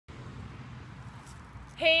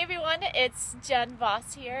Hey everyone, it's Jen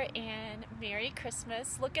Voss here, and Merry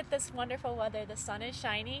Christmas. Look at this wonderful weather. The sun is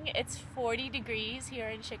shining. It's 40 degrees here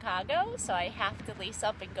in Chicago, so I have to lace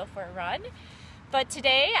up and go for a run. But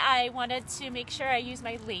today I wanted to make sure I use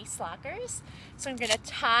my lace lockers. So I'm going to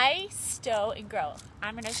tie, stow, and grow.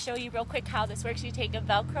 I'm going to show you real quick how this works. You take a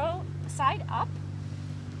Velcro side up,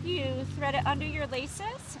 you thread it under your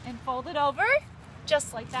laces and fold it over,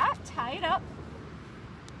 just like that. Tie it up.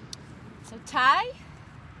 So tie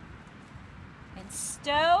and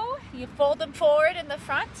stow. You fold them forward in the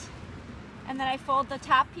front, and then I fold the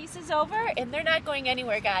top pieces over, and they're not going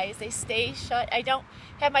anywhere, guys. They stay shut. I don't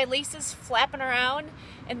have my laces flapping around,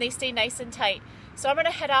 and they stay nice and tight. So I'm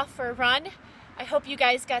gonna head off for a run. I hope you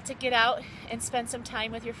guys got to get out and spend some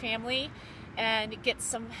time with your family and get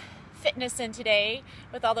some fitness in today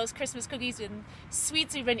with all those Christmas cookies and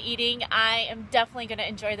sweets we've been eating. I am definitely gonna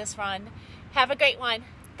enjoy this run. Have a great one.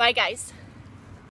 Bye, guys.